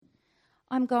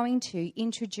I'm going to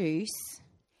introduce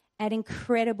an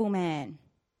incredible man.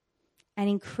 An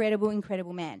incredible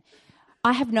man.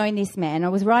 I have known this man. I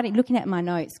was looking at my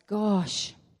notes.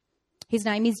 Gosh. His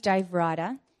name is Dave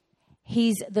Ryder.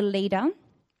 He's the leader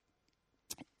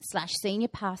 / senior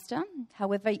pastor,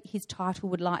 however his title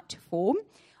would like to form,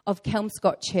 of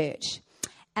Kelmscott Church.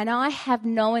 And I have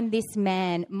known this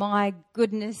man, my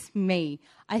goodness me,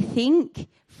 I think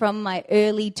from my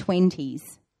early 20s.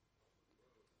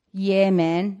 Yeah,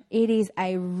 man, it is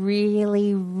a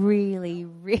really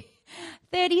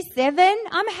 37.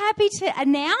 I'm happy to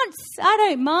announce, I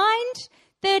don't mind,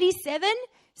 37.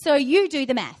 So you do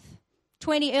the math.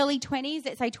 Early 20s,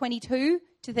 let's say 22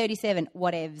 to 37,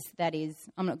 whatevs that is.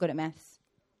 I'm not good at maths.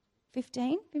 15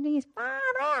 years.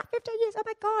 15 years, oh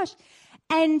my gosh.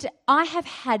 And I have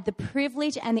had the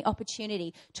privilege and the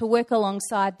opportunity to work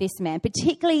alongside this man,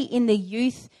 particularly in the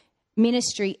youth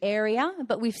ministry area,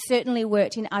 but we've certainly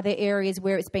worked in other areas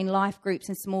where it's been life groups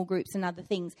and small groups and other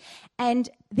things. And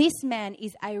this man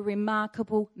is a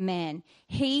remarkable man.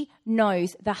 He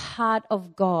knows the heart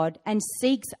of God and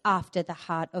seeks after the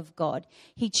heart of God.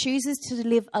 He chooses to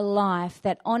live a life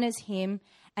that honours him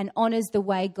and honours the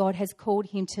way God has called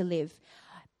him to live.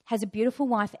 Has a beautiful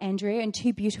wife, Andrea, and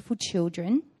 2 beautiful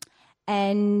children.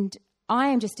 And I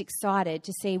am just excited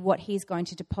to see what he's going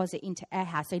to deposit into our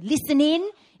house. So listen in,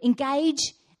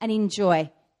 engage, and enjoy.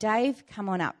 Dave, come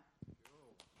on up.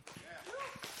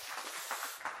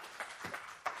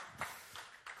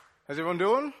 How's everyone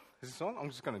doing? Is this on? I'm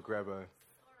just going to grab a...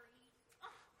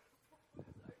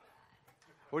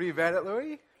 What are you bad at,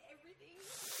 Louis?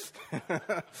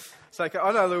 Everything. It's like,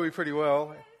 I know Louis pretty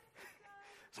well.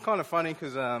 It's kind of funny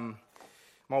because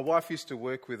my wife used to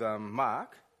work with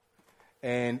Mark.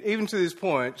 And even to this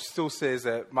point, she still says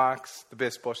that Mark's the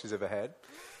best boss she's ever had.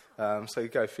 So you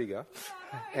go figure.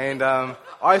 And I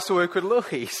used to work with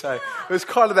Louis, so it was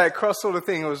kind of that cross sort of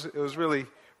thing. It was really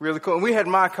cool. And we had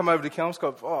Mark come over to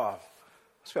Kelmscott,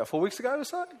 it's about 4 weeks ago or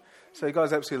so. So you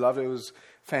guys absolutely loved it. It was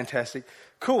fantastic.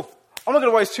 Cool. I'm not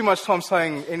going to waste too much time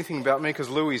saying anything about me because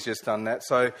Louis has just done that.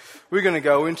 So we're going to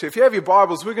go into, if you have your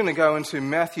Bibles, we're going to go into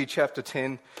Matthew chapter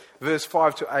 10, verse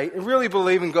 5 to 8. And really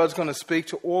believing God's going to speak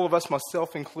to all of us,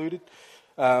 myself included.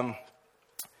 I'm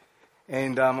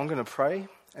going to pray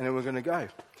and then we're going to go.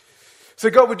 So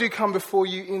God, we do come before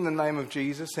you in the name of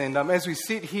Jesus. And as we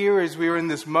sit here, as we're in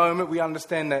this moment, we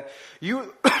understand that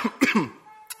you,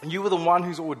 you are the one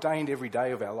who's ordained every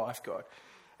day of our life, God.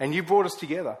 And you brought us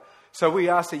together. So we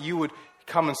ask that you would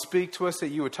come and speak to us, that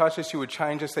you would touch us, you would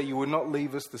change us, that you would not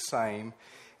leave us the same.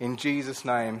 In Jesus'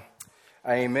 name,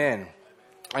 amen.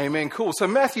 Amen. Cool. So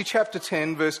Matthew chapter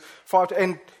 10, verse 5.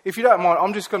 And if you don't mind,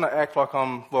 I'm just going to act like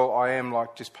I am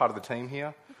like just part of the team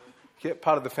here. Yeah,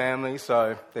 part of the family.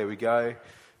 So there we go.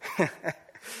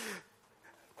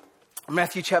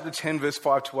 Matthew chapter 10, verse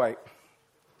 5 to 8.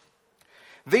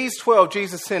 These 12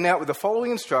 Jesus sent out with the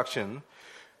following instruction: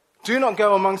 do not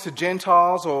go amongst the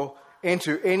Gentiles or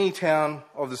enter any town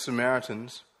of the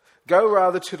Samaritans. Go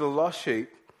rather to the lost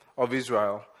sheep of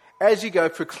Israel. As you go,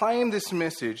 proclaim this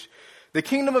message: the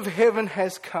kingdom of heaven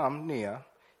has come near.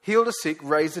 Heal the sick,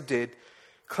 raise the dead,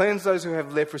 cleanse those who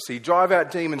have leprosy, drive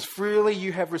out demons. Freely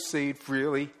you have received,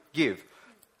 freely give.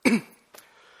 Kind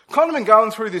of been going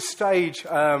through this stage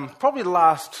probably the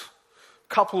last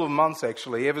couple of months,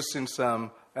 actually, ever since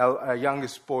our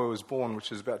youngest boy was born,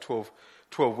 which is about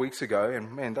 12 weeks ago,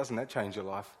 and man, doesn't that change your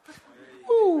life?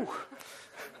 Ooh.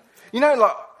 You know,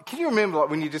 like, can you remember like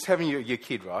when you're just having your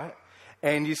kid, right?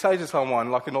 And you say to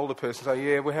someone, like an older person, say,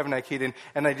 yeah, we're having our kid,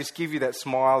 and they just give you that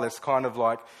smile that's kind of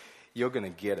like, you're going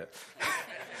to get it.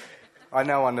 I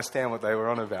now understand what they were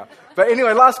on about. But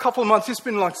anyway, last couple of months, it's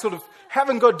been like sort of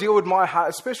having God deal with my heart,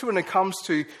 especially when it comes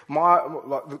to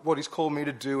what He's called me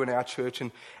to do in our church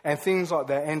and things like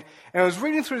that. And I was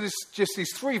reading through these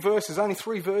 3 verses, only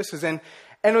 3 verses, and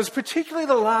it was particularly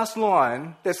the last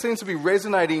line that seems to be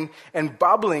resonating and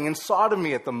bubbling inside of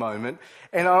me at the moment.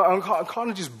 And I'm kind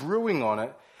of just brewing on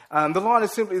it. The line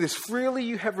is simply this: freely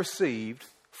you have received,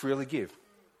 freely give.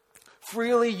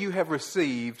 Freely you have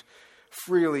received,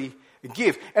 freely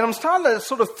give. And I'm starting to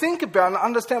sort of think about and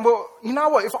understand, well, you know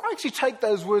what? If I actually take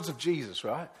those words of Jesus,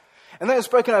 right? And they were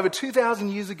spoken over 2,000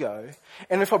 years ago.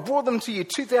 And if I brought them to you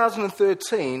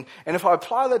 2013, and if I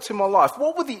apply that to my life,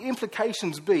 what would the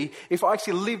implications be if I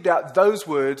actually lived out those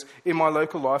words in my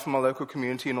local life, in my local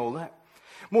community and all that?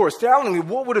 More astoundingly,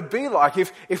 what would it be like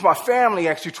if my family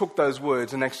actually took those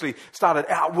words and actually started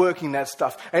outworking that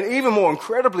stuff? And even more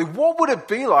incredibly, what would it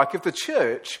be like if the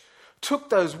church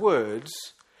took those words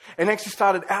and actually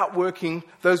started outworking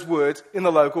those words in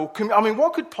the local community. I mean,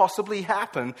 what could possibly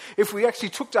happen if we actually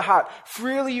took to heart,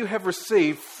 freely you have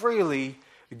received, freely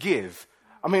give?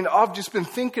 I mean, I've just been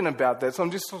thinking about that, so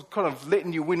I'm just kind of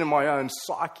letting you win in my own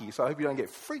psyche, so I hope you don't get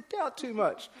freaked out too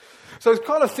much. So I was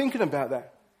kind of thinking about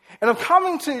that. And I'm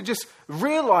coming to just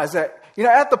realize that,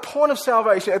 at the point of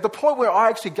salvation, at the point where I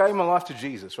actually gave my life to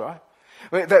Jesus, right?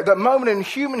 That moment in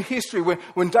human history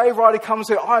when Dave Riley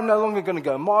comes and says, I'm no longer going to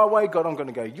go my way, God, I'm going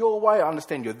to go your way. I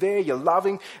understand you're there, you're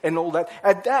loving and all that.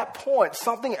 At that point,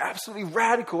 something absolutely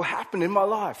radical happened in my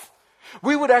life.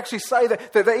 We would actually say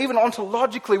that even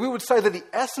ontologically, we would say that the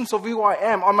essence of who I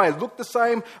am, I may look the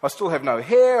same, I still have no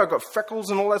hair, I've got freckles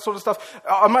and all that sort of stuff.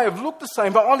 I may have looked the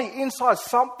same, but on the inside,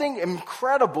 something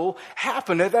incredible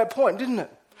happened at that point, didn't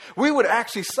it? We would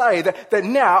actually say that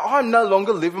now I'm no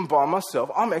longer living by myself.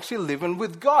 I'm actually living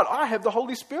with God. I have the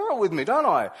Holy Spirit with me, don't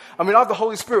I? I mean, I have the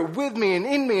Holy Spirit with me and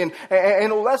in me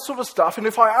and all that sort of stuff. And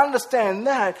if I understand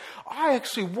that, I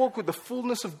actually walk with the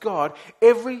fullness of God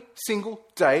every single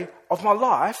day of my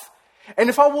life. And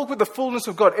if I walk with the fullness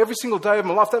of God every single day of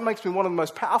my life, that makes me one of the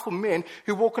most powerful men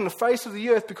who walk on the face of the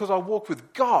earth because I walk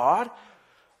with God.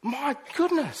 My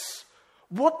goodness,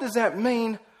 what does that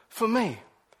mean for me?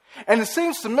 And it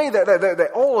seems to me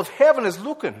that all of heaven is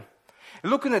looking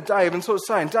at Dave and sort of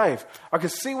saying, Dave, I can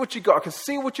see what you got. I can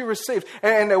see what you received.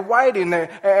 And they're waiting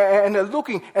and they're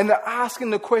looking and they're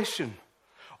asking the question,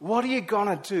 what are you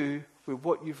going to do with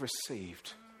what you've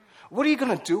received? What are you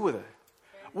going to do with it?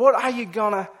 What are you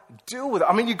going to do with it?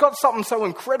 I mean, you got something so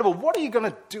incredible. What are you going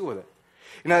to do with it?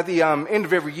 At the end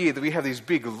of every year, we have these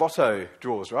big lotto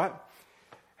draws, right?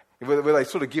 Where they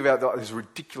sort of give out this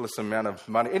ridiculous amount of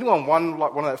money. Anyone won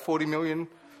like one of that 40 million?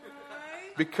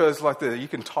 Because you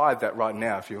can tithe that right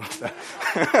now if you want that.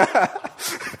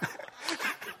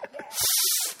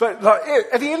 But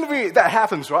at the end of the year, that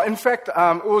happens, right? In fact,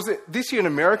 this year in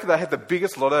America, they had the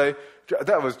biggest lotto.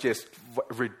 That was just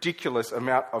a ridiculous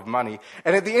amount of money.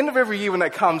 And at the end of every year when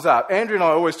that comes up, Andrea and I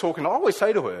are always talking. I always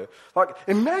say to her,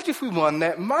 imagine if we won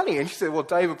that money. And she said, well,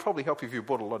 Dave would probably help if you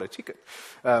bought a lotto ticket.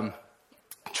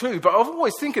 True, but I'm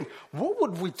always thinking, what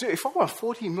would we do if I won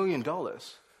 $40 million?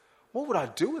 What would I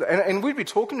do with it? And we'd be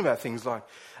talking about things like,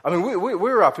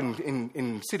 we're up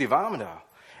in City of Armidale.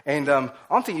 And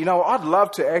I'm thinking, I'd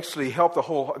love to actually help the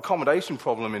whole accommodation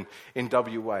problem in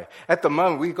WA. At the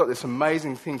moment, we've got this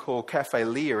amazing thing called Cafe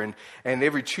Lear, and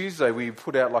every Tuesday we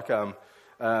put out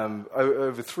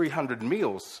over 300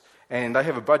 meals, and they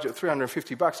have a budget of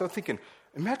 $350. I'm thinking,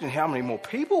 imagine how many more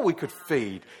people we could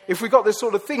feed if we got this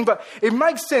sort of thing. But it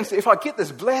makes sense that if I get this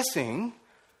blessing,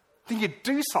 then you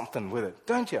do something with it,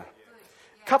 don't you?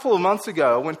 A couple of months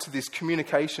ago, I went to this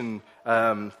communication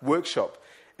workshop,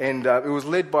 and it was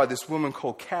led by this woman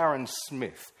called Karen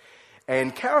Smith.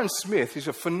 And Karen Smith is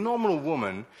a phenomenal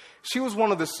woman. She was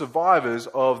one of the survivors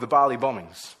of the Bali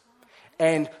bombings.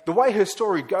 And the way her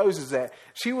story goes is that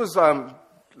she was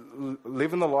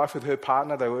living the life with her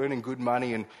partner. They were earning good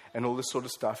money and all this sort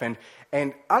of stuff.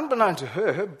 And unbeknown to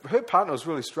her partner was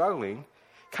really struggling,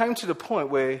 came to the point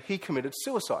where he committed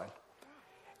suicide.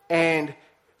 And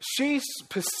she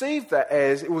perceived that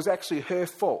as it was actually her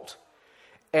fault.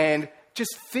 And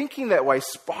just thinking that way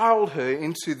spiraled her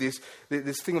into this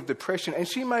thing of depression. And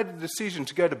she made the decision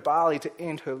to go to Bali to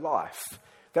end her life.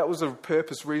 That was the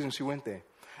reason she went there.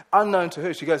 Unknown to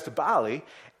her, she goes to Bali,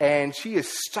 and she is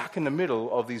stuck in the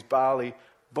middle of these Bali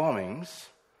bombings,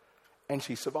 and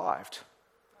she survived.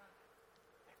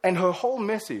 And her whole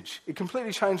message, it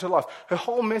completely changed her life. Her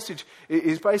whole message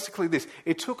is basically this: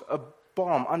 it took a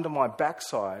bomb under my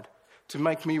backside to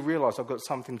make me realize I've got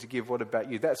something to give. What about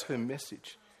you? That's her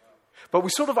message. But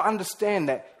we sort of understand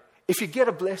that if you get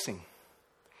a blessing,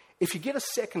 if you get a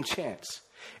second chance,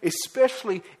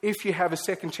 especially if you have a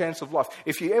second chance of life,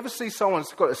 if you ever see someone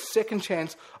that's got a second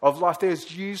chance of life,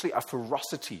 there's usually a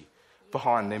ferocity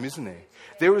behind them, isn't there?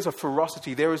 There is a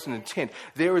ferocity, there is an intent,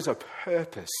 there is a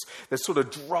purpose that sort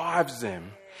of drives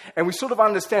them. And we sort of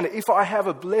understand that if I have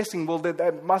a blessing, well,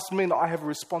 that must mean that I have a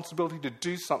responsibility to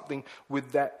do something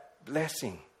with that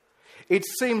blessing. It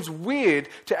seems weird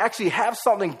to actually have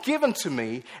something given to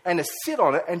me and to sit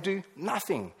on it and do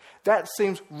nothing. That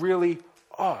seems really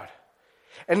odd.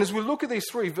 And as we look at these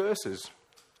three verses,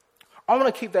 I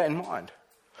want to keep that in mind.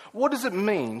 What does it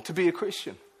mean to be a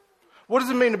Christian? What does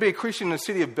it mean to be a Christian in the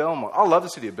city of Belmont? I love the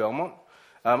city of Belmont.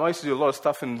 I used to do a lot of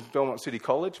stuff in Belmont City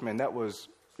College. Man, that was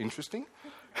interesting.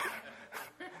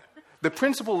 The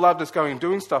principal loved us going and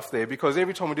doing stuff there because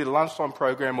every time we did a lunchtime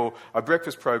program or a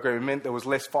breakfast program, it meant there was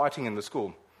less fighting in the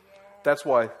school. That's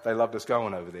why they loved us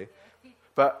going over there.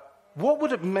 But what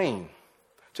would it mean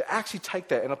to actually take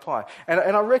that and apply. And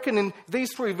I reckon in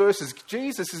these 3 verses,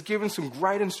 Jesus has given some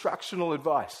great instructional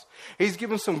advice. He's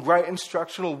given some great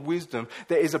instructional wisdom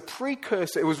that is a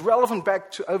precursor. It was relevant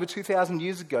back to over 2,000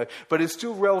 years ago, but it's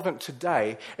still relevant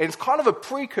today. And it's kind of a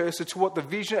precursor to what the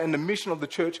vision and the mission of the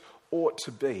church ought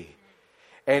to be.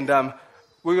 And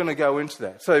we're going to go into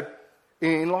that. So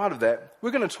in light of that,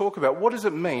 we're going to talk about what does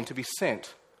it mean to be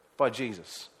sent by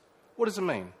Jesus? What does it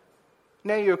mean?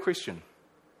 Now you're a Christian.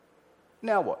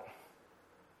 Now what?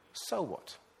 So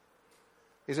what?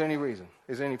 Is there any reason?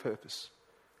 Is there any purpose?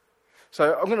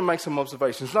 So I'm going to make some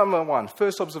observations. Number 1,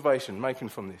 first observation making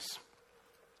from this.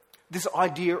 This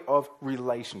idea of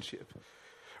relationship.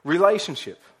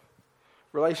 Relationship.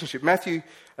 Matthew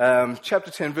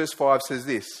chapter 10 verse 5 says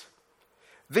this.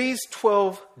 These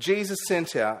 12 Jesus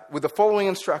sent out with the following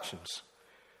instructions.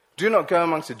 Do not go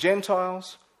amongst the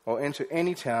Gentiles or enter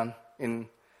any town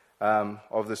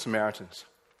of the Samaritans.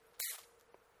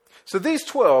 So these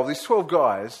 12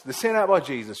 guys, they're sent out by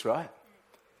Jesus, right?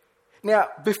 Now,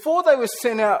 before they were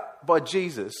sent out by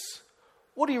Jesus,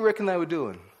 what do you reckon they were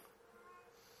doing?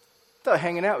 They were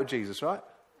hanging out with Jesus, right?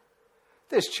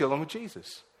 They're just chilling with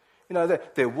Jesus. You know,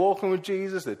 they're walking with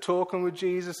Jesus, they're talking with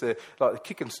Jesus, they're like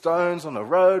kicking stones on the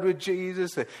road with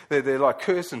Jesus, they're like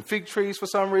cursing fig trees for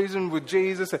some reason with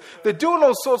Jesus. They're doing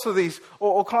all sorts of these,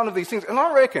 all kind of these things. And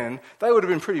I reckon they would have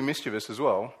been pretty mischievous as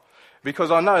well.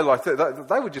 Because I know like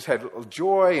they would just have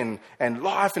joy and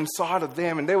life inside of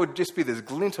them, and there would just be this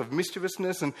glint of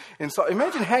mischievousness. And so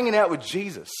imagine hanging out with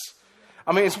Jesus.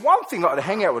 I mean, it's one thing like to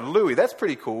hang out with Louis. That's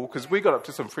pretty cool because we got up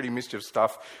to some pretty mischievous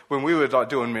stuff when we were like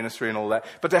doing ministry and all that.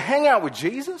 But to hang out with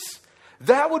Jesus,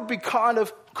 that would be kind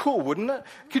of cool, wouldn't it?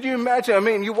 Could you imagine? I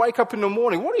mean, you wake up in the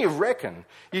morning. What do you reckon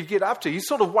you'd get up to? You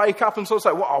sort of wake up and sort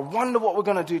of say, well, I wonder what we're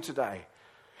going to do today.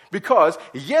 Because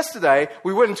yesterday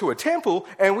we went into a temple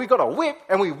and we got a whip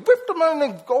and we whipped them and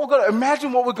then all got to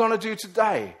imagine what we're going to do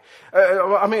today.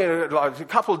 Like a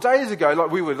couple of days ago,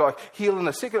 like we were like healing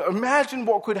the sick. Imagine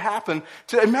what could happen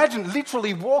to imagine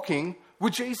literally walking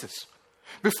with Jesus.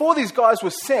 Before these guys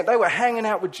were sent, they were hanging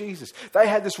out with Jesus. They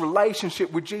had this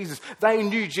relationship with Jesus. They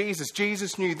knew Jesus.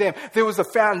 Jesus knew them. There was a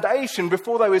foundation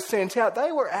before they were sent out.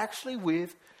 They were actually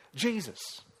with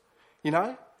Jesus, you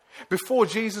know? Before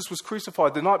Jesus was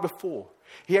crucified, the night before,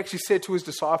 he actually said to his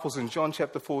disciples in John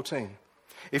chapter 14,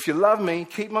 if you love me,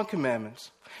 keep my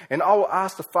commandments, and I will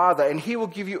ask the Father, and he will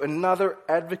give you another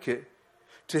advocate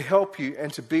to help you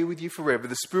and to be with you forever,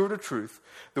 the Spirit of truth.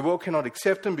 The world cannot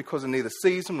accept him because it neither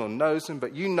sees him nor knows him,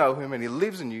 but you know him and he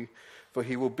lives in you, for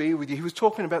he will be with you. He was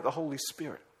talking about the Holy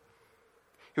Spirit.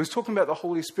 He was talking about the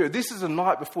Holy Spirit. This is the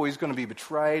night before he's going to be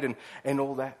betrayed and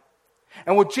all that.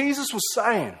 And what Jesus was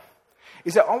saying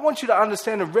is that I want you to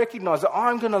understand and recognize that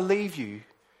I'm going to leave you,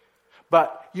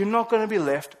 but you're not going to be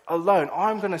left alone.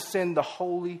 I'm going to send the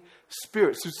Holy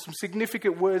Spirit. So some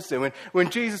significant words there. When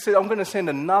Jesus said, I'm going to send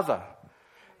another,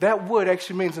 that word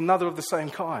actually means another of the same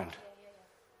kind.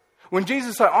 When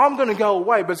Jesus said, I'm going to go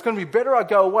away, but it's going to be better I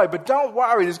go away, but don't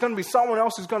worry, there's going to be someone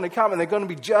else who's going to come and they're going to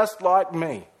be just like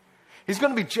me. He's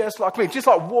going to be just like me, just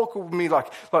like walking with me,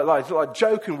 like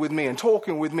joking with me and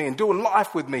talking with me and doing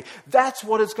life with me. That's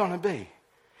what it's going to be.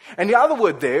 And the other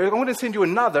word there, I'm going to send you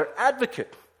another,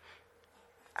 advocate.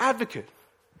 Advocate.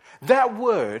 That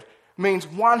word means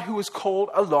one who is called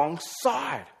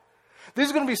alongside. This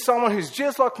is going to be someone who's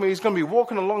just like me, who's going to be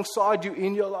walking alongside you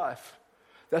in your life.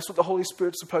 That's what the Holy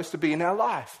Spirit's supposed to be in our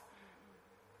life.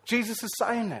 Jesus is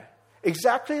saying that.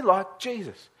 Exactly like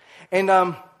Jesus. And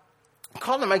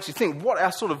kind of makes you think what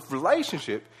our sort of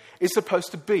relationship is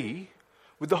supposed to be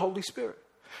with the Holy Spirit.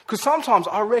 Because sometimes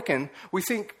I reckon we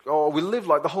think, or we live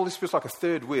like the Holy Spirit's like a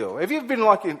third wheel. Have you ever been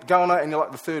like going out and you're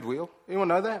like the third wheel? Anyone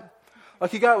know that?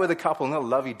 Like you go out with a couple and they're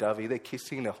lovey-dovey, they're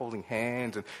kissing, they're holding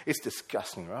hands, and it's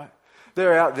disgusting, right?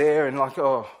 They're out there and like,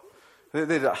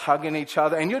 they're hugging each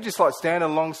other, and you're just like standing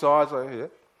alongside, like, yeah,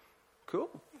 cool.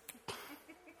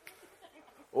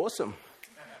 Awesome.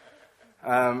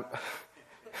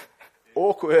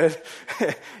 Awkward,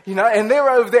 you know, and they're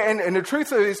over there, and the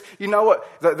truth is, you know what,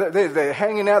 they're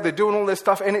hanging out, they're doing all this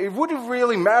stuff, and it wouldn't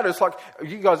really matter. It's like,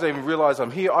 you guys don't even realize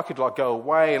I'm here. I could like go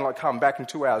away and like come back in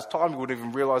 2 hours' time. You wouldn't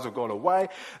even realize I've gone away.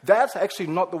 That's actually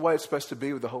not the way it's supposed to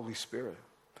be with the Holy Spirit.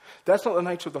 That's not the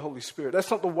nature of the Holy Spirit.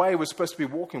 That's not the way we're supposed to be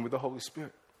walking with the Holy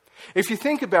Spirit. If you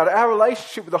think about it, our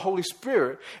relationship with the Holy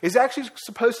Spirit is actually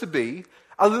supposed to be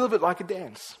a little bit like a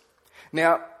dance.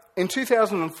 Now, in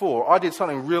 2004, I did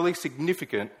something really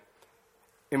significant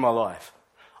in my life.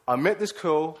 I met this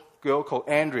girl called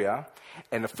Andrea,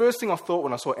 and the first thing I thought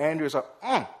when I saw Andrea was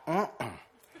like,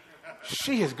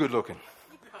 she is good looking.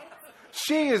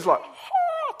 She is like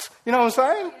hot. You know what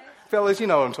I'm saying? Fellas, you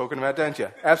know what I'm talking about, don't you?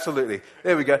 Absolutely.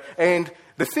 There we go. And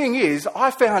the thing is,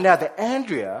 I found out that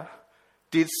Andrea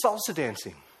did salsa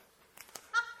dancing.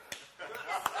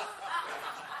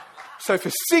 So for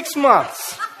 6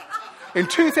 months, in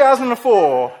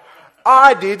 2004,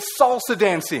 I did salsa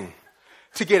dancing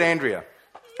to get Andrea.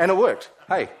 And it worked.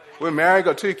 Hey, we're married,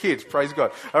 got 2 kids, praise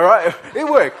God. All right, it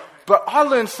worked. But I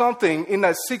learned something in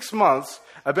those 6 months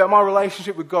about my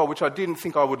relationship with God, which I didn't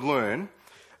think I would learn.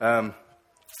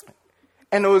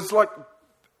 And it was like,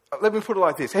 let me put it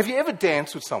like this. Have you ever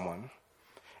danced with someone?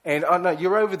 And I know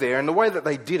you're over there, and the way that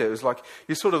they did it was like,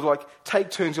 you sort of like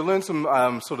take turns, you learn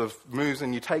some sort of moves,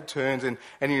 and you take turns, and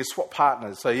you swap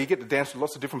partners. So you get to dance with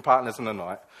lots of different partners in the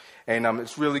night. And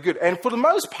it's really good. And for the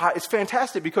most part, it's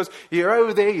fantastic because you're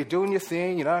over there, you're doing your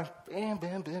thing, you know, bam,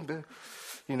 bam, bam, bam.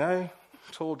 You know,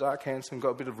 tall, dark, handsome,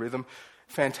 got a bit of rhythm.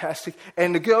 Fantastic.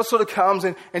 And the girl sort of comes,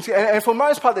 and for the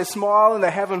most part, they're smiling,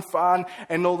 they're having fun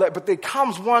and all that. But there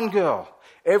comes one girl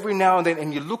every now and then,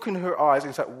 and you look in her eyes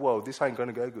and it's like, whoa, this ain't going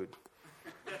to go good.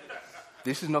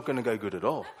 This is not going to go good at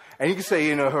all. And you can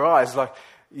see in her eyes, like,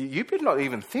 you better not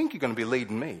even think you're going to be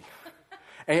leading me.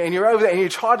 And you're over there, and you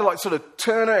try to like sort of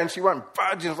turn her, and she won't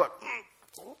budge. And it's like,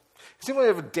 has anyone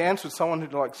ever danced with someone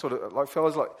who like sort of like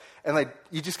fellas like, and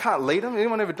you just can't lead them?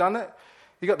 Anyone ever done that?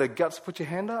 You got the guts to put your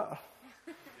hand up?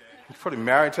 You're probably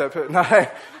married to that person. No.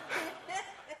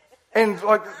 And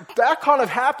like that kind of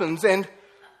happens, and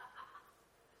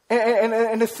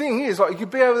the thing is, like, you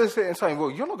could be over there and saying, well,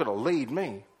 you're not going to lead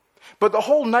me. But the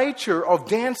whole nature of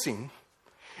dancing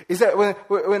is that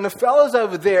when the fella's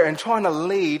over there and trying to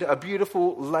lead a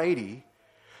beautiful lady,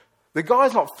 the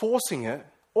guy's not forcing it.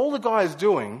 All the guy is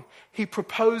doing, he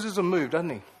proposes a move, doesn't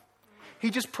he? He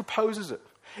just proposes it.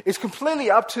 It's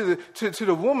completely up to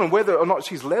the woman whether or not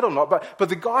she's led or not, but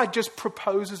the guy just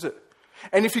proposes it.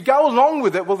 And if you go along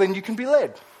with it, well, then you can be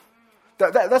led.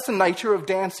 That's the nature of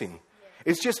dancing.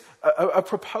 It's just a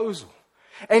proposal.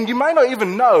 And you may not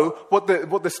even know what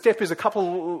the step is a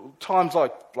couple times,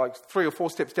 like 3 or 4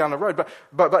 steps down the road,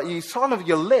 but you kind of,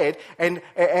 you're led, and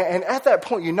at that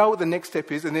point you know what the next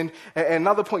step is, and then at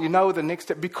another point you know what the next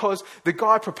step, because the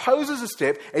guy proposes a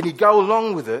step and you go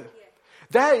along with it.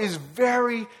 That is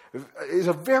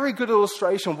a very good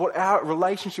illustration of what our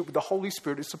relationship with the Holy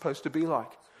Spirit is supposed to be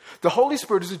like. The Holy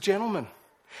Spirit is a gentleman.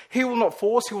 He will not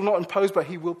force, he will not impose, but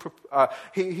he will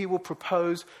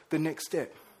propose the next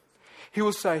step. He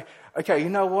will say, okay, you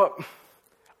know what?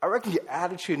 I reckon your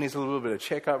attitude needs a little bit of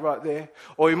checkup right there.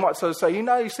 Or he might sort of say,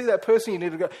 you see that person, you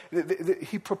need to go.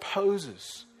 He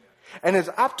proposes. And it's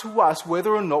up to us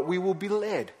whether or not we will be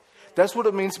led. That's what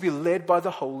it means to be led by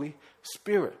the Holy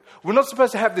Spirit. We're not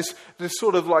supposed to have this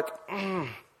sort of like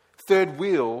third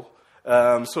wheel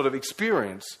sort of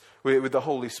experience with the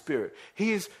Holy Spirit.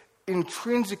 He is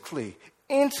intrinsically,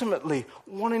 intimately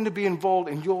wanting to be involved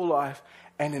in your life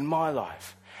and in my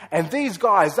life. And these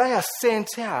guys, they are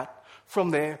sent out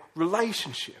from their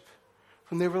relationship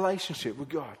with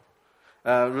God,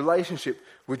 relationship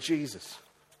with Jesus.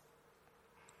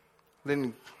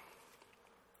 Then,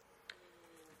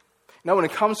 now when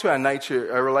it comes to our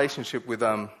nature, our relationship with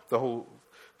the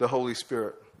Holy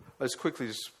Spirit, let's quickly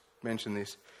just mention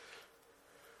this.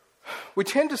 We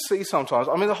tend to see sometimes,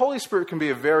 the Holy Spirit can be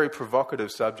a very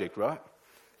provocative subject, right?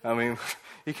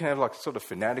 You can have like sort of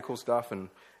fanatical stuff and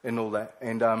all that.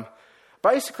 And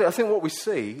basically, I think what we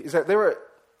see is that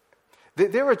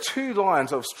there are 2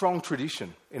 lines of strong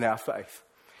tradition in our faith,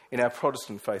 in our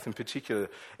Protestant faith in particular.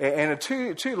 And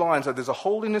two lines are, there's a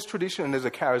holiness tradition and there's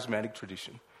a charismatic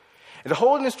tradition. And the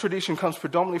holiness tradition comes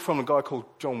predominantly from a guy called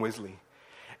John Wesley,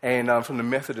 and from the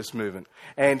Methodist movement.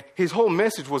 And his whole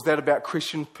message was that about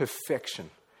Christian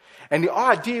perfection. And the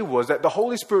idea was that the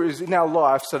Holy Spirit is in our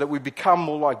life so that we become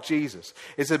more like Jesus.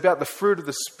 It's about the fruit of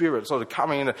the Spirit sort of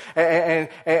coming in.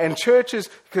 And churches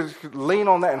could lean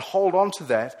on that and hold on to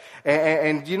that.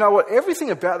 And you know what? Everything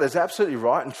about that is absolutely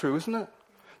right and true, isn't it?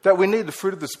 That we need the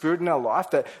fruit of the Spirit in our life,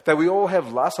 that we all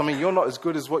have lust. You're not as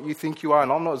good as what you think you are,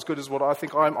 and I'm not as good as what I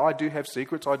think I am. I do have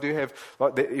secrets. I do have,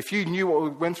 if you knew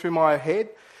what went through my head,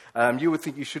 you would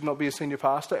think you should not be a senior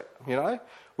pastor, you know.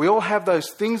 We all have those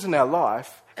things in our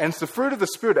life, and it's the fruit of the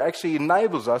Spirit that actually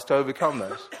enables us to overcome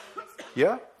those.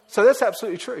 Yeah? So that's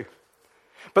absolutely true.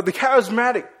 But the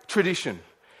charismatic tradition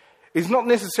is not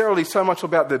necessarily so much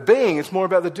about the being, it's more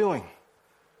about the doing.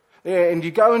 Yeah, and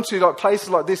you go into like places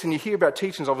like this and you hear about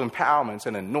teachings of empowerments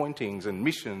and anointings and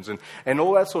missions and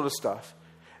all that sort of stuff.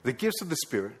 The gifts of the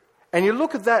Spirit. And you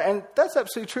look at that and that's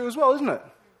absolutely true as well, isn't it?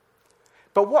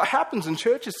 But what happens in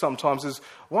churches sometimes is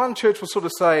one church will sort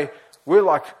of say,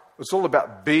 it's all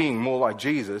about being more like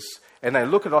Jesus. And they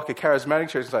look at like a charismatic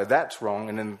church and say, that's wrong.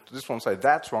 And then this one say,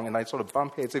 that's wrong. And they sort of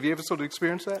bump heads. Have you ever sort of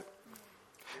experienced that?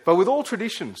 But with all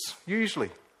traditions,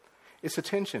 usually, it's a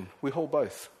tension. We hold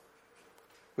both.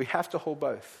 We have to hold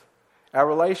both. Our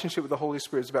relationship with the Holy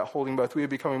Spirit is about holding both. We are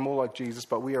becoming more like Jesus,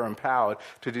 but we are empowered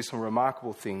to do some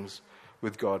remarkable things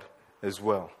with God as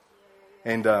well.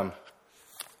 And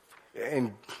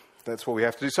that's what we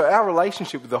have to do. So our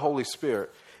relationship with the Holy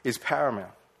Spirit is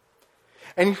paramount.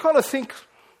 And you've got to think,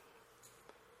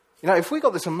 if we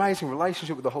got this amazing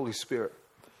relationship with the Holy Spirit,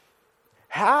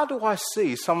 how do I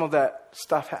see some of that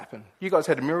stuff happen? You guys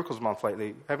had a Miracles Month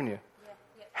lately, haven't you?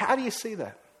 Yeah. How do you see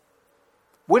that?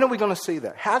 When are we going to see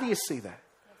that? How do you see that?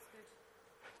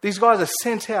 These guys are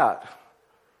sent out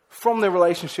from their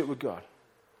relationship with God,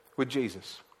 with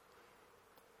Jesus.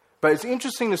 But it's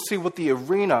interesting to see what the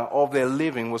arena of their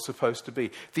living was supposed to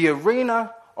be. The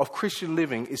arena of Christian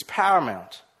living is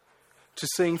paramount to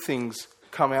seeing things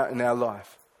come out in our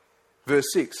life. Verse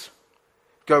 6.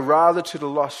 Go rather to the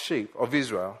lost sheep of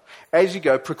Israel. As you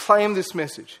go, proclaim this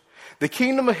message. The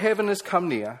kingdom of heaven has come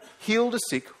near. Heal the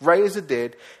sick, raise the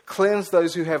dead, cleanse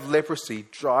those who have leprosy,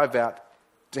 drive out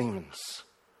demons.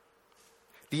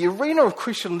 The arena of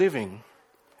Christian living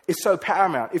is so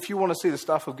paramount if you want to see the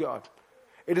stuff of God.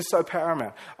 It is so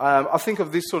paramount. I think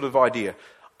of this sort of idea.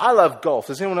 I love golf.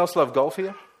 Does anyone else love golf here?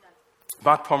 No.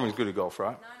 Mark Pomeroy's good at golf,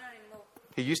 right? No, not anymore.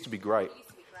 He used to be great.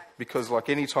 Because like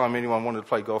any time anyone wanted to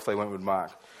play golf, they went with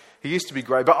Mark. He used to be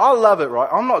great. But I love it, right?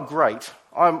 I'm not great.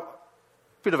 I'm a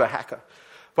bit of a hacker.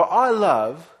 But I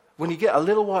love when you get a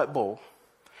little white ball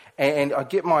and I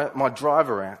get my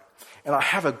driver out and I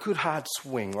have a good hard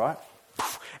swing, right?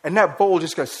 And that ball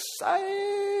just goes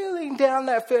sailing down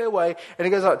that fairway and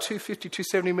it goes like 250,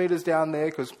 270 metres down there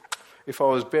because if I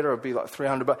was better, it'd be like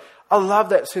 300. But I love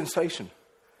that sensation.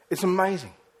 It's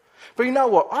amazing. But you know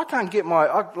what? I've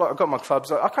got my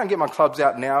clubs. I can't get my clubs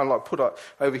out now and like put it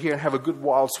over here and have a good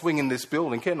wild swing in this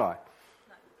building, can I? No.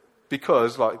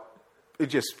 Because it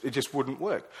just wouldn't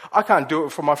work. I can't do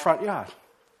it from my front yard.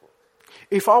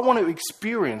 If I want to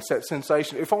experience that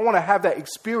sensation, if I want to have that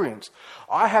experience,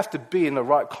 I have to be in the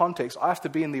right context. I have to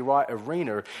be in the right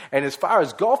arena. And as far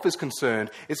as golf is concerned,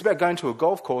 it's about going to a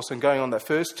golf course and going on that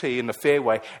first tee in the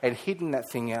fairway and hitting that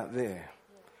thing out there.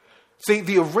 See,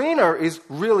 the arena is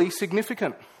really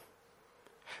significant.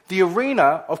 The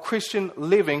arena of Christian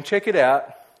living, check it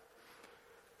out,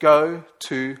 go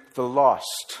to the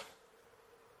lost.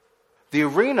 The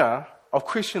arena of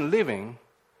Christian living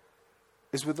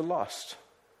is with the lost.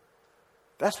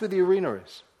 That's where the arena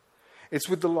is. It's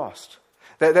with the lost.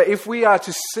 That if we are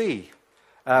to see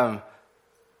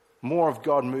more of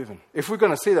God moving, if we're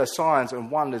going to see those signs and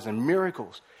wonders and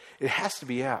miracles, it has to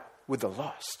be out with the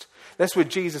lost. That's where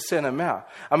Jesus sent them out.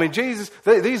 I mean,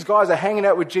 these guys are hanging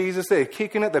out with Jesus. They're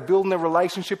kicking it. They're building their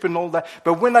relationship and all that.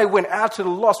 But when they went out to the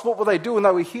lost, what were they doing?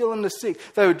 They were healing the sick.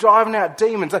 They were driving out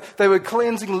demons. They were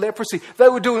cleansing leprosy. They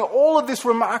were doing all of this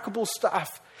remarkable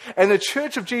stuff. And the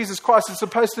church of Jesus Christ is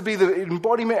supposed to be the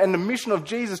embodiment and the mission of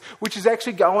Jesus, which is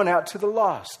actually going out to the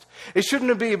lost. It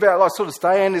shouldn't be about like sort of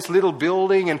staying in this little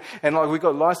building and like we've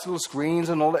got nice little screens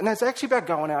and all that. No, it's actually about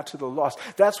going out to the lost.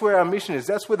 That's where our mission is.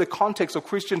 That's where the context of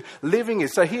Christian living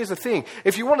is. So here's the thing.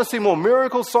 If you want to see more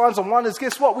miracles, signs and wonders,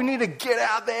 guess what? We need to get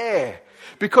out there.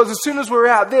 Because as soon as we're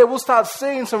out there, we'll start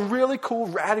seeing some really cool,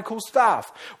 radical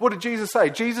stuff. What did Jesus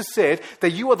say? Jesus said that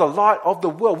you are the light of the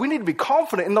world. We need to be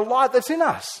confident in the light that's in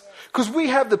us. Because we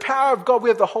have the power of God. We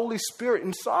have the Holy Spirit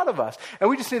inside of us.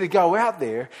 And we just need to go out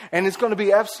there and it's going to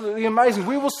be absolutely amazing.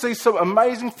 We will see some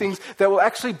amazing things that will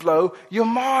actually blow your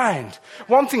mind.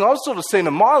 One thing I've sort of seen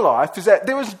in my life is that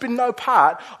there has been no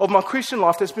part of my Christian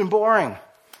life that's been boring.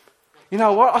 You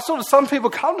know what? Some people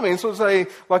come to me and sort of say,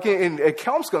 like at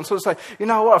Kelmscott, and sort of say, you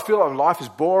know what? I feel like life is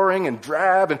boring and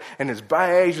drab and it's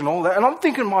beige and all that. And I'm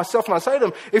thinking to myself, and I say to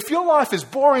them, if your life is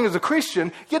boring as a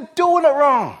Christian, you're doing it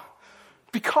wrong.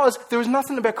 Because there is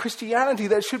nothing about Christianity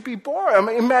that should be boring. I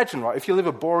mean, imagine, right, if you live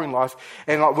a boring life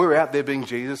and like we're out there being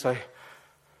Jesus, say,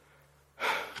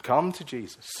 come to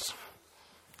Jesus.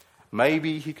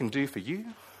 Maybe he can do for you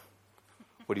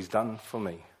what he's done for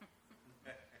me.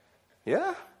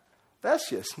 Yeah?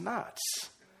 That's just nuts.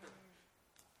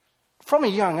 From a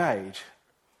young age,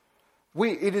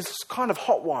 it is kind of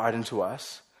hot-wired into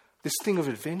us, this thing of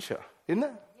adventure, isn't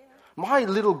it? Yeah. My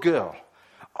little girl,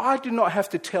 I do not have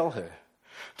to tell her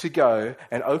to go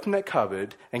and open that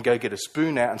cupboard and go get a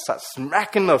spoon out and start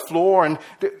smacking the floor. And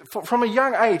from a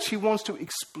young age, she wants to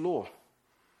explore.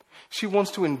 She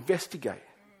wants to investigate.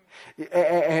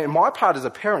 And my part as a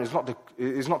parent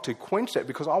is not to quench that,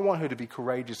 because I want her to be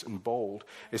courageous and bold,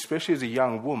 especially as a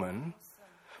young woman.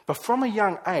 But from a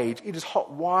young age, it is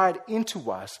hot wired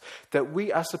into us that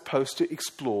we are supposed to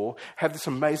explore, have this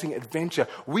amazing adventure.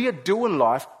 We are doing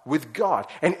life with God.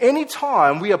 And any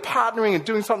time we are partnering and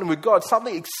doing something with God,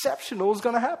 something exceptional is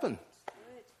going to happen.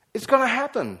 It's going to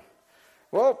happen.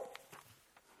 Well,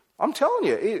 I'm telling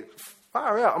you,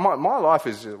 far out. My life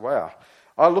is, wow.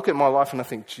 I look at my life and I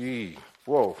think, gee,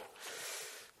 whoa,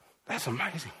 that's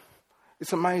amazing.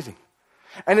 It's amazing.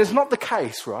 And it's not the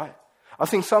case, right? I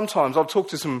think sometimes I've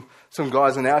talked to some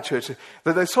guys in our church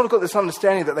that they've sort of got this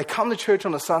understanding that they come to church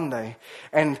on a Sunday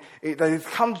and they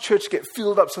come to church to get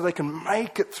filled up so they can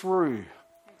make it through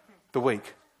the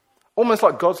week. Almost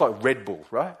like God's like Red Bull,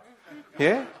 right?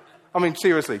 Yeah? I mean,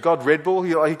 seriously, God Red Bull.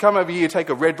 He come over here, take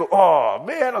a Red Bull. Oh,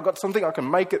 man, I've got something I can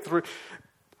make it through.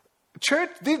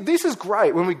 Church, this is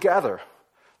great when we gather.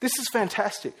 This is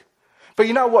fantastic. But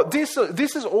you know what? This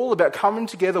is all about coming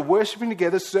together, worshiping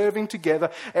together, serving together,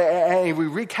 and we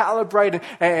recalibrate,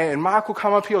 and Mark will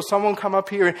come up here or someone will come up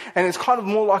here, and it's kind of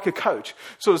more like a coach,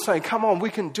 sort of saying, come on, we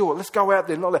can do it. Let's go out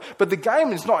there. Not that. But the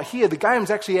game is not here. The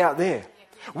game's actually out there.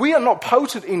 We are not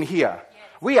potent in here.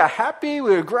 We are happy,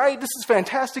 we're great, this is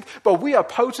fantastic, but we are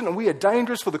potent and we are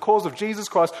dangerous for the cause of Jesus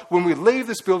Christ when we leave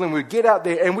this building, we get out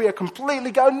there and we are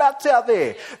completely go nuts out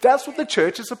there. That's what the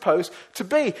church is supposed to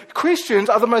be. Christians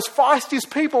are the most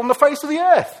feistiest people on the face of the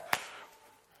earth.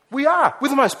 We are. We're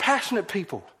the most passionate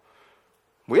people.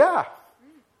 We are.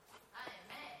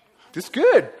 It's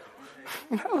good.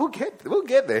 We'll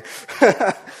get there.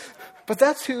 But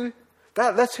that's who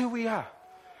we are.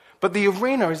 But the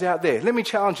arena is out there. Let me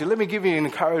challenge you. Let me give you an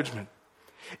encouragement.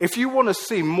 If you want to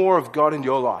see more of God in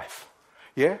your life,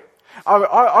 yeah?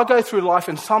 I go through life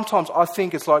and sometimes I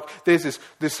think it's like there's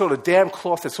this sort of damp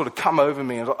cloth that's sort of come over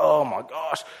me and like, oh my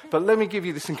gosh. But let me give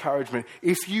you this encouragement.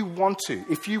 If you want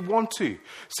to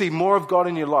see more of God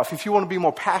in your life, if you want to be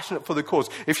more passionate for the cause,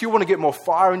 if you want to get more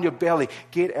fire in your belly,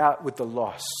 get out with the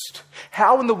lost.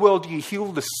 How in the world do you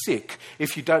heal the sick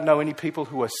if you don't know any people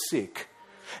who are sick?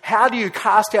 How do you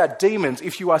cast out demons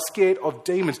if you are scared of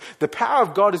demons? The power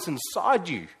of God is inside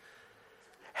you.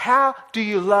 How do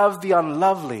you love the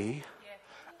unlovely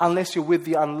unless you're with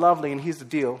the unlovely? And here's the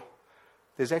deal.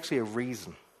 There's actually a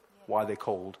reason why they're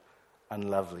called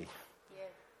unlovely.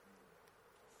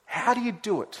 How do you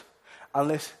do it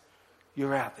unless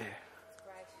you're out there?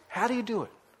 How do you do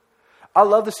it? I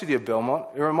love the city of Belmont.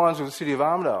 It reminds me of the city of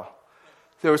Armidale.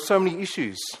 There are so many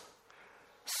issues,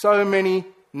 so many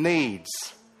needs.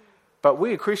 But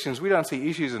we as Christians, we don't see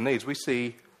issues and needs. We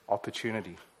see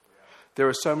opportunity. There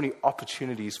are so many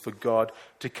opportunities for God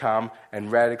to come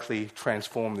and radically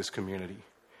transform this community.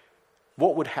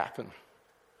 What would happen?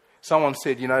 Someone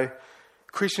said,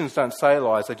 Christians don't say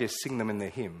lies, they just sing them in their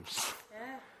hymns.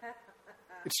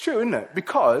 It's true, isn't it?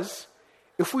 Because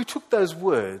if we took those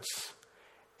words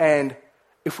and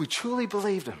if we truly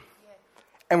believed them,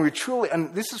 and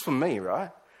this is for me,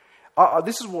 right?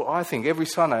 This is what I think every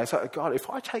Sunday. I say, God, if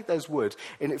I take those words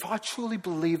and if I truly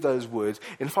believe those words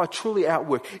and if I truly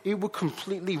outwork, it will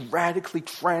completely, radically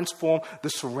transform the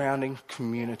surrounding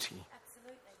community.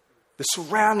 Absolutely. The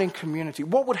surrounding community.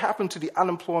 What would happen to the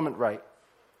unemployment rate?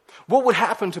 What would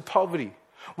happen to poverty?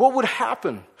 What would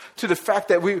happen to the fact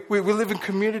that we live in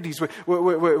communities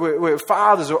where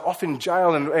fathers are off in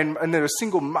jail and there are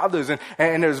single mothers and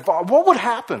there's violence? What would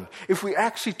happen if we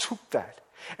actually took that?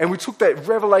 And we took that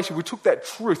revelation, we took that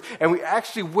truth, and we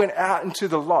actually went out into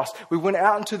the lost. We went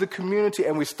out into the community,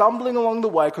 and we're stumbling along the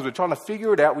way because we're trying to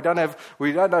figure it out.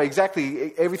 We don't know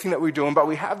exactly everything that we're doing, but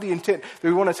we have the intent that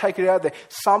we want to take it out there.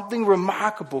 Something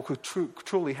remarkable could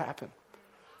truly happen.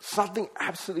 Something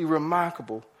absolutely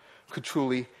remarkable could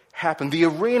truly happen. The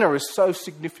arena is so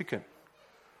significant.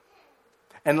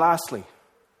 And lastly,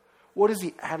 what is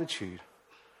the attitude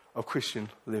of Christian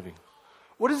living?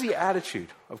 What is the attitude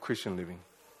of Christian living?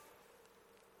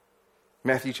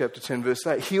 Matthew chapter 10, verse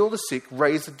 8. Heal the sick,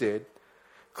 raise the dead,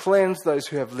 cleanse those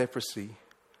who have leprosy,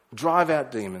 drive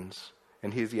out demons.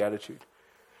 And here's the attitude.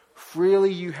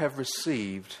 Freely you have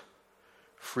received,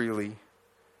 freely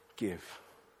give.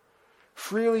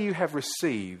 Freely you have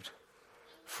received,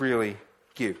 freely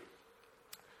give.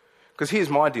 Because here's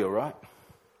my deal, right?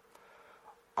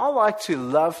 I like to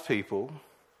love people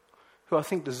who I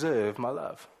think deserve my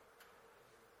love.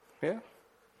 Yeah?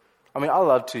 I mean, I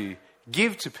love to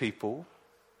give to people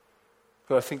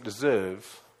who I think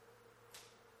deserve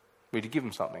me to give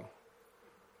them something.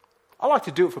 I like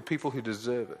to do it for people who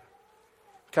deserve it.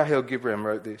 Kahil Gibran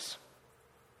wrote this.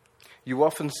 You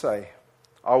often say,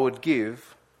 I would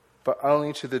give, but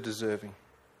only to the deserving.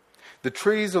 The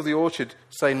trees of the orchard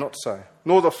say not so,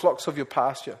 nor the flocks of your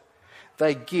pasture.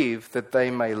 They give that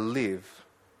they may live,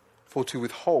 for to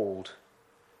withhold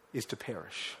is to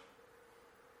perish.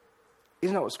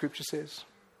 Isn't that what Scripture says?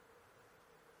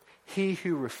 He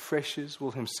who refreshes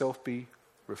will himself be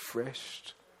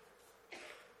refreshed.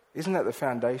 Isn't that the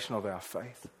foundation of our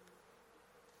faith?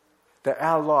 That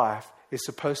our life is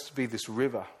supposed to be this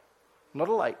river, not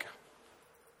a lake.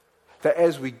 That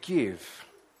as we give,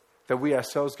 that we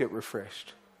ourselves get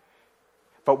refreshed.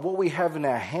 But what we have in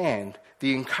our hand,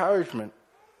 the encouragement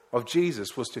of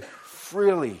Jesus was to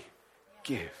freely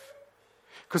give.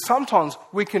 Because sometimes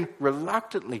we can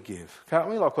reluctantly give, can't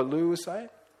we? Like what Lou was saying.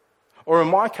 Or in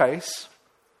my case,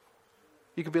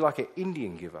 you could be like an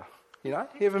Indian giver. You know,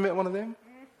 you ever met one of them?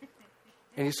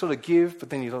 And you sort of give, but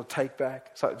then you sort of take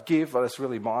back. So give, but it's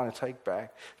really mine, and take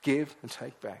back. Give and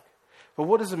take back. But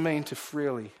what does it mean to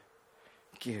freely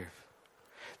give?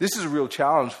 This is a real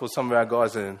challenge for some of our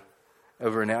guys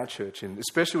over in our church, and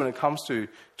especially when it comes to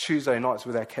Tuesday nights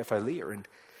with our Cafe Leah. And,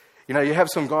 you know, you have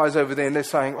some guys over there and they're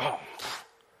saying, oh,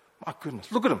 my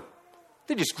goodness, look at them.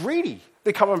 They're just greedy.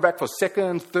 They're coming back for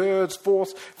seconds, thirds,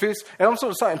 fourths, fifths. And I'm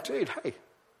sort of saying, dude, hey,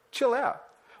 chill out.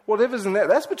 Whatever's in there,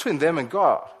 that's between them and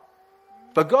God.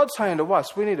 But God's saying to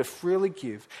us, we need to freely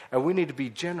give and we need to be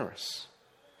generous.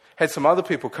 Had some other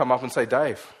people come up and say,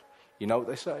 Dave, you know what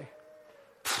they say?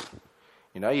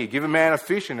 You know, you give a man a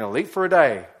fish and he'll eat for a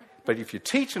day. But if you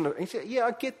teach him, he said, yeah,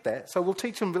 I get that. So we'll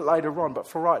teach him a bit later on. But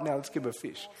for right now, let's give him a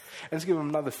fish. And let's give him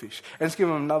another fish. And let's give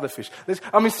him another fish.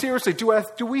 Seriously,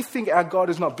 do we think our God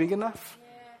is not big enough?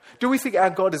 Do we think our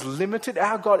God is limited?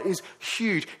 Our God is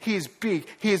huge. He is big.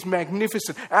 He is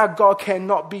magnificent. Our God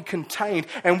cannot be contained.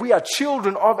 And we are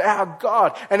children of our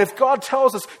God. And if God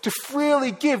tells us to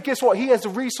freely give, guess what? He has the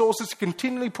resources to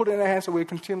continually put in our hands, so we're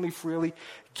continually freely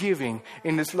giving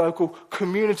in this local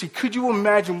community. Could you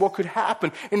imagine what could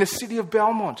happen in the city of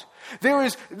Belmont?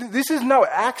 This is no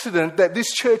accident that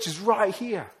this church is right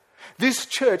here. This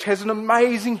church has an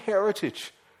amazing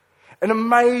heritage. An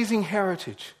amazing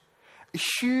heritage. A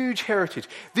huge heritage.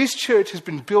 This church has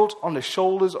been built on the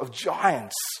shoulders of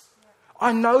giants.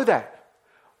 I know that.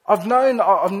 I've known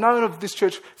of this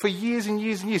church for years and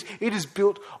years and years. It is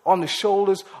built on the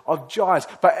shoulders of giants.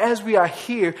 But as we are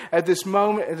here at this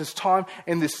moment, at this time,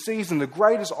 in this season, the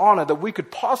greatest honor that we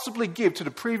could possibly give to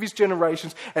the previous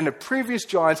generations and the previous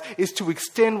giants is to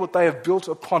extend what they have built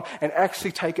upon and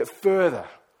actually take it further.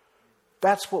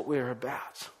 That's what we're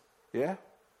about. Yeah?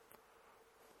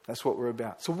 That's what we're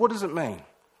about. So what does it mean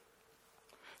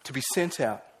to be sent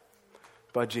out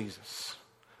by Jesus?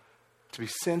 To be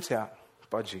sent out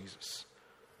by Jesus.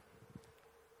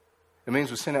 It means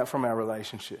we're sent out from our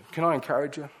relationship. Can I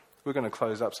encourage you? We're going to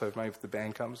close up, so maybe if the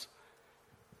band comes.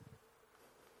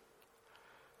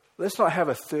 Let's not have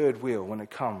a third wheel when it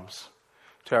comes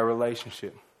to our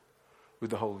relationship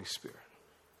with the Holy Spirit.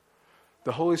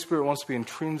 The Holy Spirit wants to be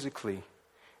intrinsically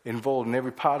involved in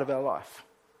every part of our life.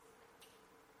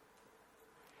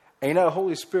 And you know, the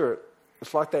Holy Spirit,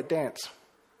 it's like that dance.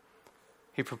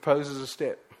 He proposes a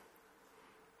step,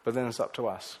 but then it's up to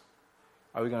us.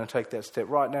 Are we going to take that step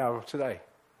right now or today?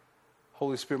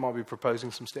 Holy Spirit might be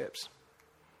proposing some steps.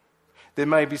 There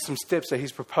may be some steps that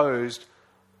He's proposed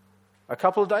a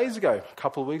couple of days ago, a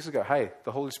couple of weeks ago. Hey,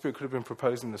 the Holy Spirit could have been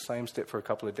proposing the same step for a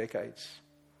couple of decades.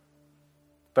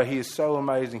 But He is so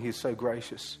amazing, He is so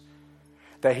gracious,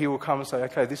 that He will come and say,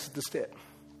 okay, this is the step.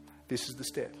 This is the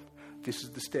step. This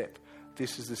is the step.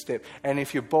 This is the step. And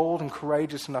if you're bold and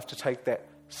courageous enough to take that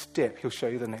step, He'll show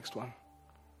you the next one.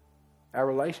 Our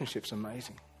relationship's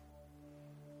amazing.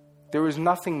 There is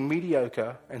nothing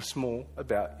mediocre and small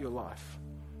about your life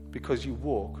because you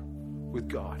walk with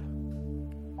God.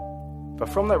 But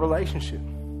from that relationship,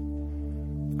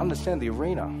 understand the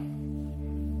arena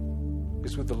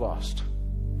is with the lost.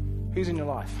 Who's in your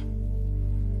life?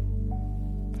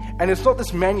 And it's not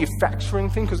this manufacturing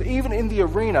thing, because even in the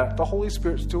arena, the Holy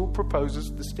Spirit still proposes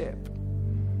the step.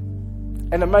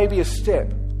 And it may be a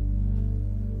step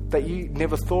that you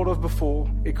never thought of before.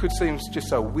 It could seem just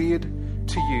so weird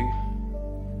to you.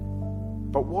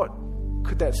 But what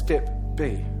could that step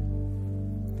be?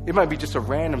 It may be just a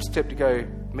random step to go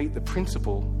meet the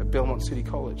principal at Belmont City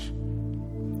College.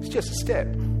 It's just a step.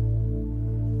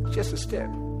 It's just a step.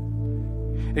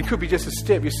 It could be just a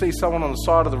step. You see someone on the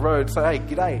side of the road, say, hey,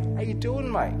 g'day, how you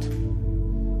doing, mate?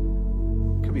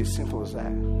 It could be as simple as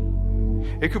that.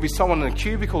 It could be someone in a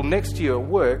cubicle next to you at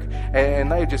work,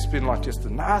 and they've just been like just the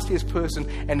nastiest person,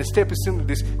 and the step is simply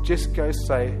this: just go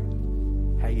say,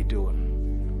 how you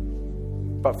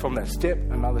doing? But from that step,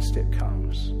 another step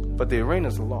comes. But the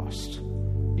arenas are lost.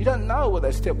 You don't know what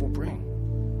that step will bring.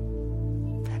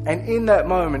 And in that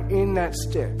moment, in that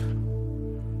step,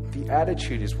 the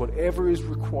attitude is whatever is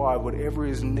required, whatever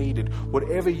is needed,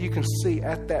 whatever you can see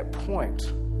at that point,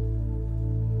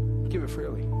 Give it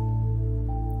freely.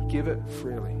 Give it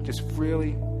freely. Just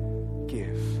freely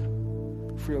give.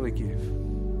 Freely give.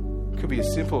 It could be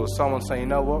as simple as someone saying, you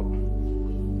know what?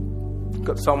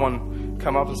 Got someone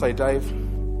come up and say, Dave,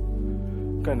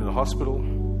 I'm going to the hospital.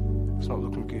 It's not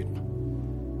looking good.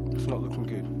 It's not looking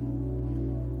good.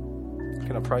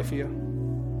 Can I pray for you?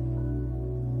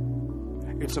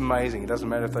 It's amazing. It doesn't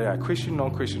matter if they are Christian,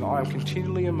 non-Christian. I am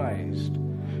continually amazed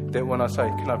that when I say,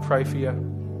 can I pray for you?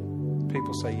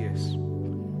 People say yes.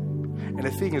 And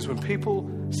the thing is, when people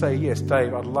say yes,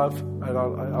 Dave,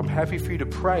 I'm happy for you to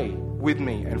pray with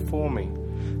me and for me,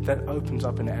 that opens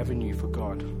up an avenue for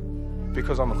God.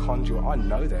 Because I'm a conduit. I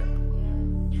know that.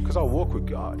 Because I walk with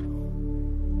God.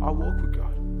 I walk with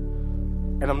God.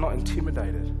 And I'm not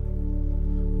intimidated.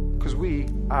 Because we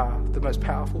are the most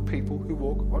powerful people who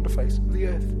walk on the face of the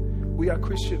earth. We are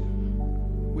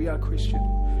Christian. We are Christian.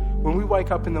 When we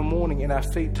wake up in the morning and our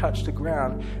feet touch the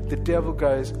ground, the devil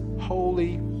goes,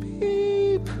 holy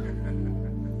beep.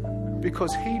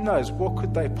 Because he knows, what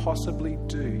could they possibly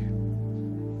do?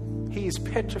 He is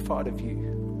petrified of you.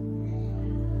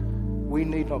 We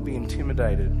need not be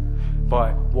intimidated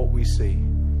by what we see.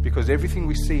 Because everything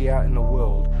we see out in the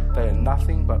world, they are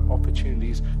nothing but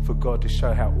opportunities for God to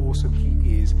show how awesome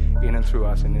He is in and through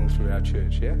us and in and through our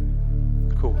church, yeah?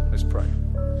 Cool, let's pray.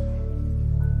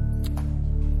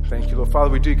 Thank you, Lord. Father,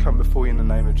 we do come before you in the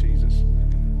name of Jesus.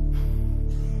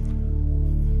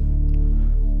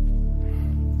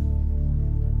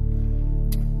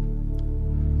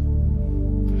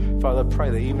 Father, I pray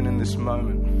that even in this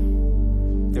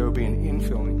moment, there will be an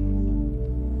infilling.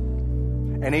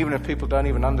 And even if people don't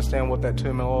even understand what that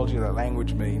terminology, that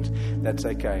language means, that's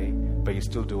okay. But you're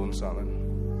still doing something.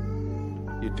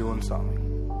 You're doing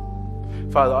something.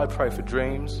 Father, I pray for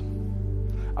dreams.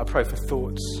 I pray for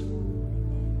thoughts.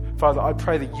 Father, I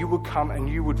pray that you would come and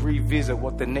you would revisit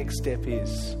what the next step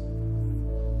is.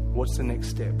 What's the next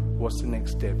step? What's the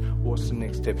next step? What's the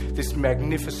next step? This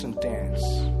magnificent dance.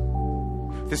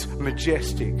 This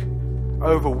majestic,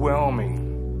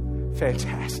 overwhelming,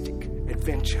 fantastic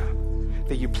adventure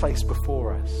that you place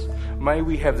before us. May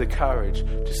we have the courage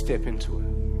to step into it.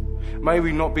 May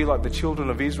we not be like the children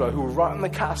of Israel who were right on the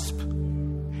cusp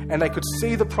and they could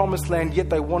see the promised land, yet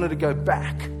they wanted to go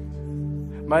back.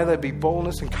 May there be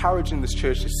boldness and courage in this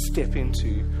church to step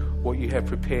into what you have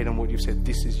prepared and what you've said,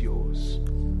 this is yours.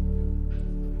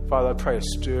 Father, I pray a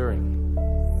stirring,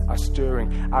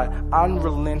 an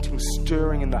unrelenting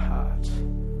stirring in the heart,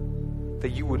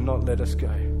 that you would not let us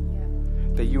go,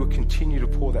 that you would continue to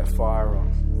pour that fire on.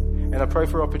 And I pray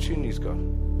for opportunities, God.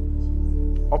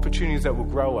 Opportunities that will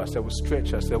grow us, that will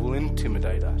stretch us, that will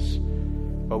intimidate us,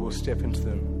 but we'll step into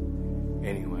them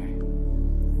anyway.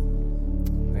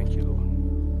 Thank you, Lord.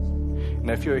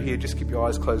 Now, if you're here, just keep your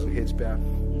eyes closed and heads bowed.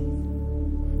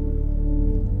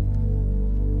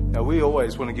 Now, we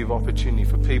always want to give opportunity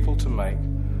for people to make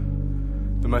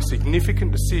the most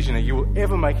significant decision that you will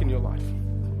ever make in your life.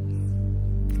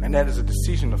 And that is a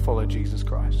decision to follow Jesus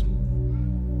Christ.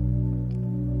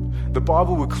 The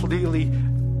Bible will clearly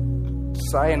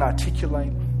say and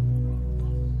articulate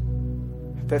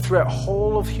that throughout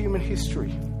whole of human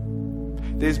history,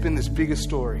 there's been this bigger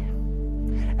story.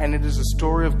 And it is a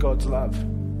story of God's love.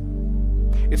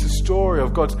 It's a story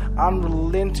of God's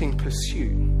unrelenting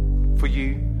pursuit for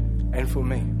you and for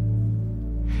me.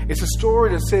 It's a story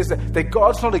that says that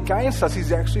God's not against us,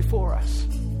 He's actually for us.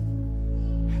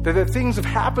 That things have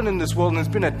happened in this world and there's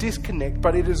been a disconnect,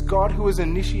 but it is God who has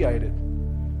initiated.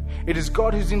 It is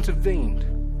God who's intervened.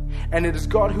 And it is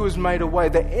God who has made a way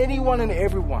that anyone and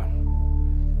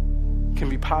everyone can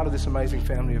be part of this amazing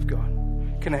family of God,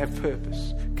 can have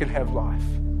purpose, can have life.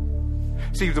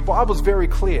 See, the Bible's very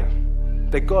clear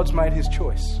that God's made His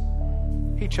choice.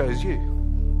 He chose you.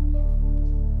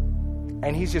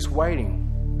 And He's just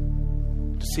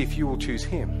waiting to see if you will choose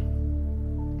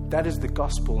Him. That is the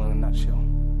gospel in a nutshell.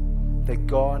 That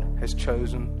God has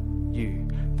chosen you.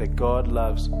 That God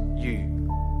loves you.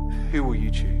 Who will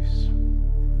you choose?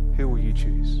 Who will you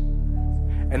choose?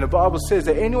 And the Bible says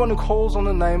that anyone who calls on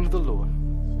the name of the Lord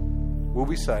will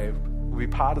be saved, will be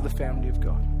part of the family of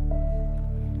God.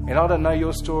 And I don't know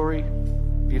your story,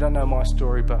 you don't know my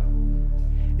story, but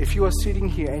if you are sitting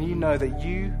here and you know that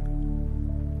you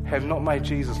have not made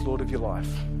Jesus Lord of your life,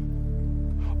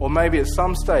 or maybe at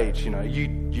some stage,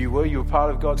 you were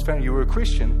part of God's family, you were a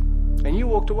Christian, and you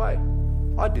walked away.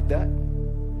 I did that.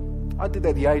 I did that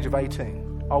at the age of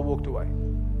 18. I walked away.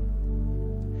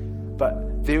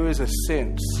 But there is a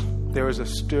sense, there is a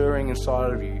stirring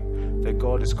inside of you that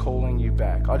God is calling you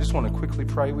back. I just want to quickly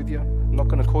pray with you. I'm not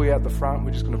going to call you out the front.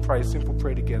 We're just going to pray a simple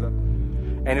prayer together.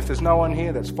 And if there's no one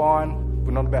here, that's fine.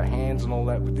 We're not about hands and all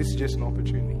that, but this is just an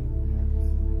opportunity.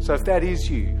 So if that is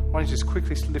you, why don't you just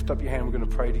quickly lift up your hand? We're going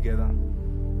to pray together.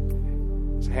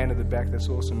 There's a hand at the back. That's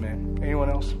awesome, man.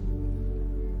 Anyone else?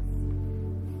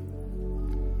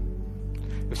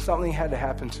 If something had to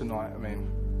happen tonight,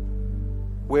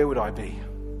 where would I be?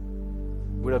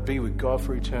 Would I be with God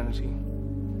for eternity?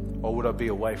 Or would I be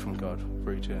away from God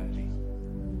for eternity?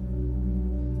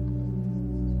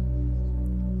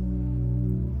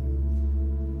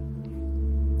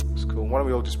 It's cool. Why don't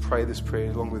we all just pray this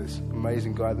prayer along with this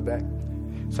amazing guy at the back?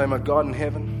 Say, my God in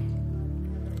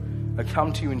heaven, I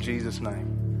come to you in Jesus' name.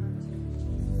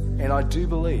 And I do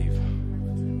believe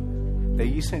that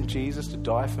you sent Jesus to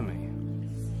die for me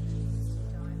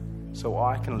so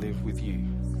I can live with you.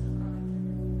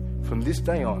 From this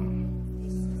day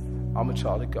on, I'm a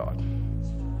child of God.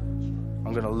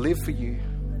 I'm going to live for you,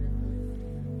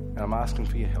 and I'm asking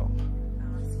for your help.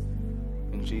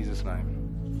 In Jesus' name.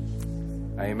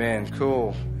 Amen.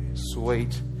 Cool.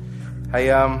 Sweet. Hey,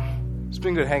 it's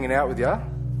been good hanging out with you.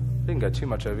 Didn't go too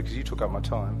much over because you took up my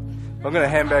time. I'm going to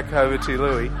hand back over to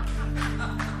Louie.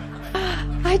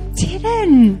 I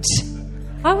didn't.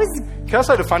 Can I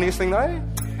say the funniest thing though?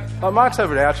 Like Mark's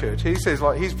over at our church. He says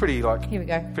he's pretty Here we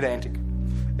go. pedantic.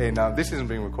 And this isn't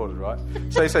being recorded, right?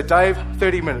 So he said, Dave,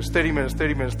 30 minutes, 30 minutes,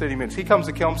 30 minutes, 30 minutes. He comes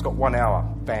to Kelm's got 1 hour.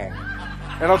 Bang.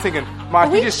 And I'm thinking,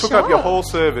 Mark, you just took up your whole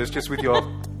service just with your...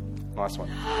 Nice one.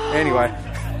 Anyway.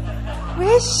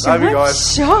 Love you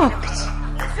guys. Shocked.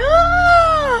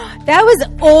 That was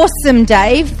awesome,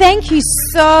 Dave. Thank you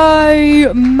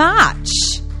so much.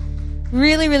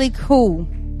 Really, really cool.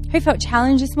 Who felt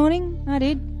challenged this morning? I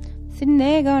did. Sitting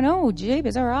there going, oh,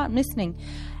 jeepers, all right, I'm listening.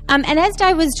 And as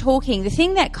Dave was talking, the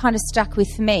thing that kind of stuck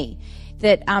with me,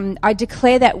 that I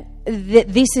declare that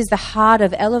this is the heart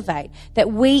of Elevate,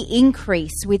 that we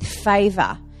increase with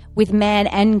favour with man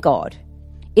and God.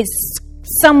 It's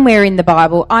somewhere in the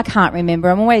Bible. I can't remember.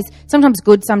 I'm always sometimes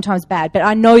good, sometimes bad, but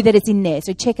I know that it's in there,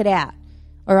 so check it out.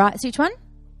 All right, so which one?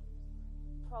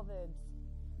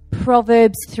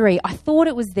 Proverbs 3. I thought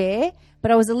it was there,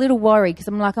 but I was a little worried because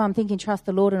I'm like, I'm thinking trust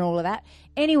the Lord and all of that.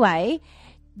 Anyway,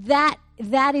 that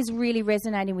is really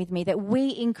resonating with me, that we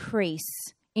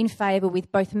increase in favour with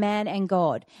both man and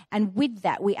God. And with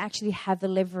that, we actually have the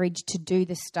leverage to do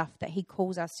the stuff that he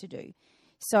calls us to do.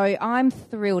 So I'm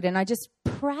thrilled, and I just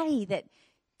pray that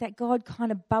God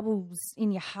kind of bubbles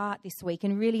in your heart this week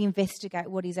and really investigate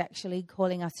what he's actually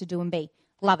calling us to do and be.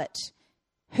 Love it.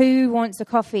 Who wants a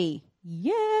coffee?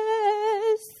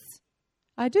 Yes,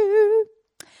 I do.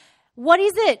 What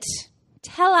is it?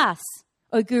 Tell us,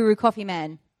 oh Guru Coffee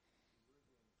Man.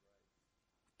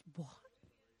 What?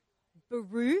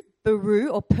 Baru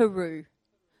or Peru?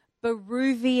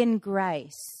 Peruvian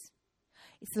Grace.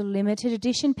 It's a limited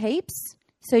edition, peeps.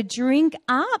 So drink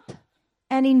up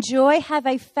and enjoy. Have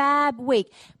a fab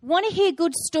week. Want to hear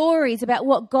good stories about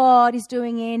what God is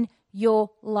doing in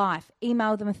your life?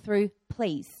 Email them through,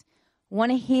 please.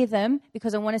 Want to hear them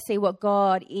because I want to see what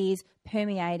God is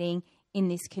permeating in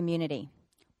this community.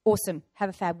 Awesome. Have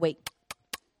a fab week.